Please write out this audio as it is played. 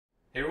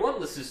Hey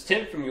everyone, this is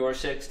Tim from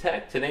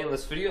YourSixTech. Today in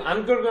this video,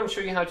 I'm going to show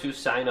you how to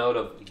sign out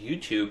of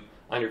YouTube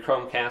on your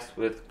Chromecast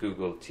with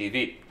Google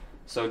TV.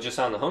 So just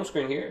on the home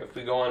screen here, if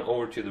we go on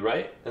over to the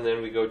right, and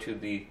then we go to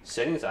the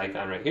settings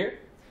icon right here,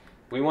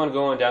 we want to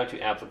go on down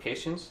to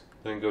applications,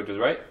 then go to the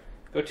right,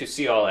 go to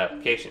see all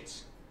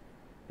applications.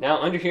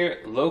 Now under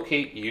here,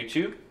 locate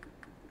YouTube,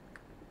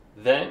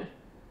 then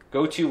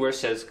go to where it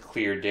says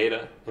clear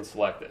data and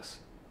select this.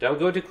 Don't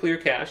go to clear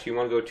cache, you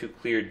want to go to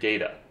clear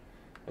data.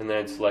 And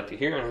then select it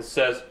here, and it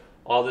says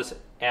all this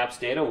app's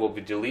data will be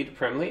deleted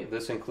permanently.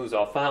 This includes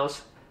all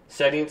files,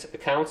 settings,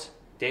 accounts,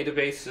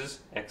 databases,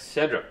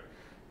 etc.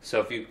 So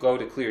if you go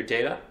to clear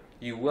data,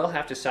 you will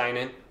have to sign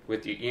in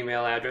with your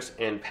email address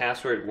and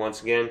password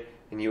once again,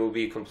 and you will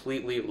be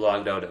completely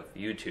logged out of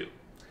YouTube.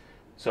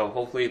 So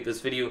hopefully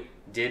this video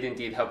did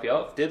indeed help you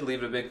out. If it did,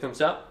 leave it a big thumbs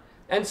up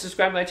and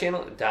subscribe to my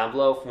channel down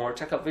below for more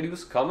tech up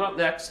videos coming up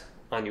next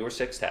on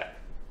YourSixTech.